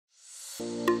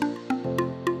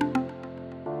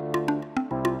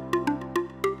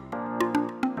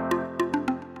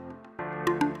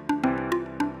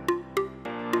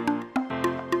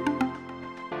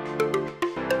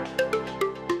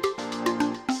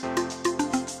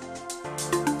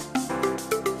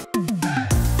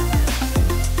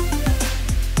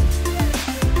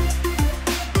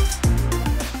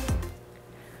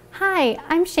Hi,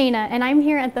 I'm Shaina, and I'm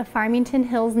here at the Farmington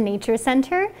Hills Nature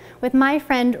Center with my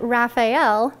friend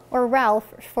Raphael, or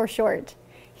Ralph for short.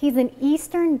 He's an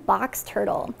eastern box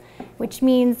turtle, which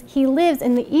means he lives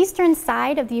in the eastern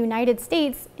side of the United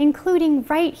States, including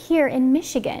right here in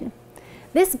Michigan.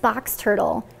 This box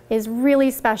turtle is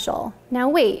really special. Now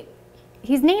wait,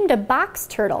 he's named a box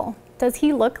turtle. Does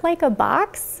he look like a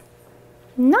box?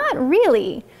 Not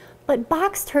really. But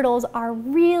box turtles are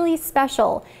really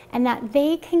special in that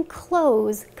they can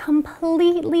close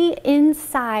completely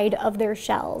inside of their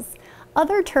shells.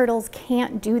 Other turtles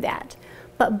can't do that,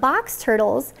 but box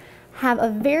turtles have a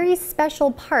very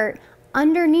special part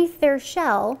underneath their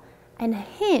shell and a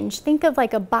hinge. Think of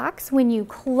like a box when you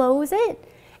close it,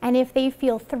 and if they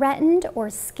feel threatened or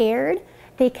scared,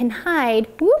 they can hide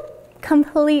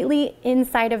completely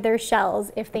inside of their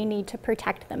shells if they need to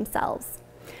protect themselves.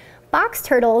 Box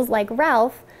turtles, like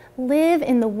Ralph, live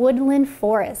in the woodland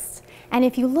forests. And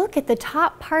if you look at the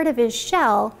top part of his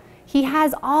shell, he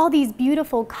has all these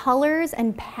beautiful colors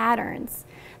and patterns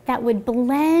that would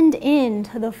blend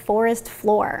into the forest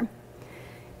floor.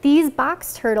 These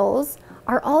box turtles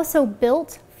are also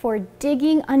built for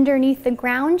digging underneath the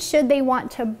ground should they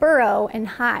want to burrow and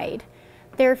hide.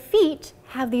 Their feet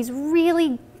have these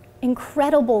really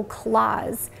incredible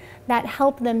claws that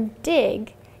help them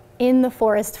dig in the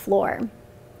forest floor.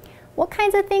 What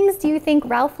kinds of things do you think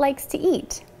Ralph likes to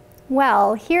eat?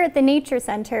 Well, here at the Nature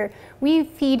Center, we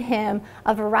feed him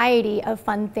a variety of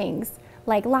fun things,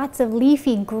 like lots of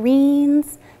leafy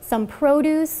greens, some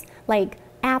produce, like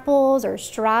apples or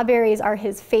strawberries are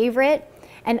his favorite,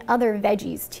 and other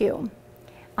veggies too.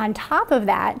 On top of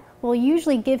that, we'll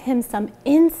usually give him some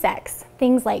insects,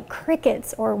 things like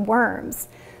crickets or worms.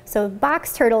 So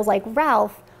box turtles like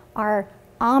Ralph are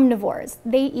omnivores.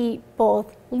 They eat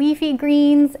both leafy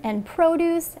greens and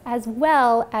produce, as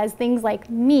well as things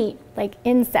like meat, like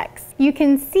insects. You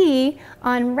can see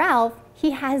on Ralph,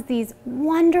 he has these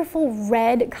wonderful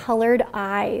red colored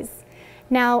eyes.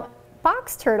 Now,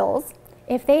 box turtles,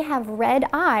 if they have red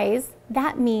eyes,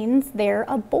 that means they're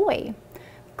a boy.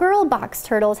 Girl box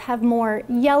turtles have more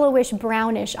yellowish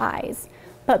brownish eyes.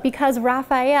 But because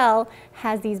Raphael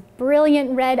has these brilliant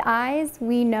red eyes,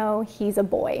 we know he's a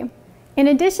boy. In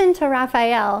addition to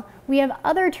Raphael, we have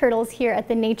other turtles here at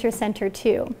the Nature Center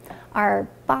too. Our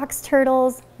box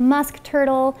turtles, musk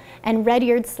turtle, and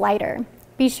red-eared slider.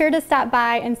 Be sure to stop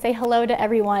by and say hello to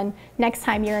everyone next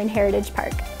time you're in Heritage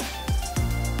Park.